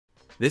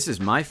This is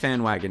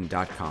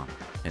Myfanwagon.com,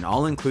 an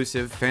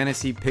all-inclusive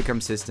fantasy pick'em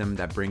system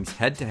that brings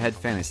head-to-head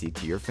fantasy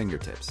to your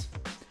fingertips.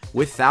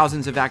 With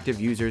thousands of active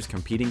users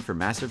competing for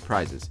massive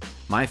prizes,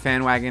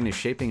 Myfanwagon is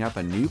shaping up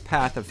a new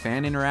path of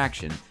fan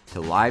interaction to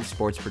live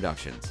sports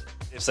productions.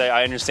 Say,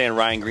 I understand,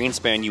 Ryan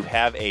Greenspan, you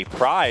have a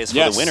prize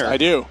for the winner. Yes, I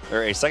do.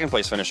 Or a second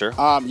place finisher.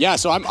 Yeah,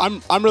 so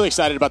I'm really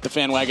excited about the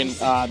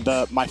Fanwagon,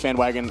 the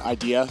Myfanwagon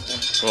idea.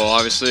 Well,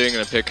 obviously I'm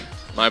gonna pick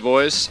my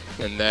boys,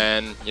 and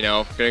then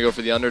gonna go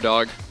for the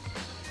underdog,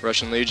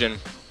 Russian Legion.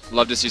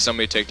 Love to see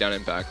somebody take down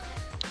Impact.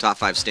 Top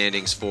 5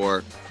 standings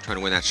for trying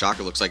to win that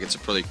Shocker. Looks like it's a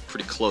pretty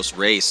close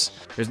race.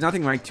 There's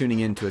nothing like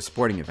tuning in to a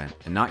sporting event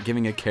and not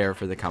giving a care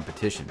for the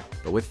competition.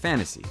 But with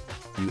fantasy,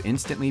 you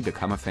instantly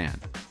become a fan,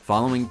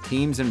 following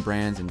teams and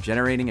brands and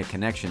generating a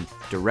connection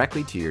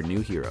directly to your new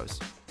heroes.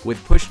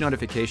 With push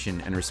notification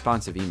and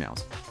responsive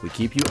emails, we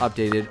keep you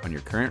updated on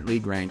your current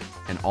league rank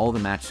and all the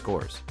match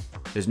scores.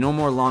 There's no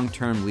more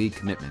long-term league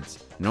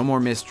commitments, no more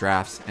missed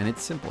drafts, and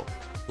it's simple.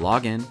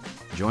 Log in,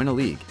 join a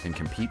league, and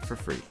compete for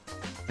free.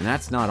 And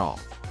that's not all.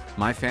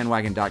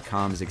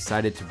 Myfanwagon.com is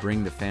excited to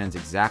bring the fans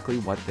exactly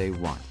what they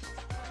want: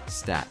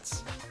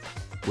 stats.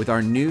 With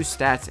our new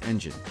stats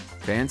engine,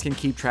 fans can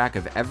keep track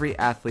of every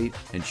athlete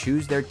and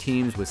choose their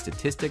teams with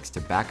statistics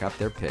to back up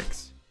their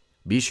picks.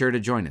 Be sure to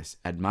join us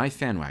at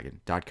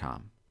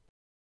myfanwagon.com.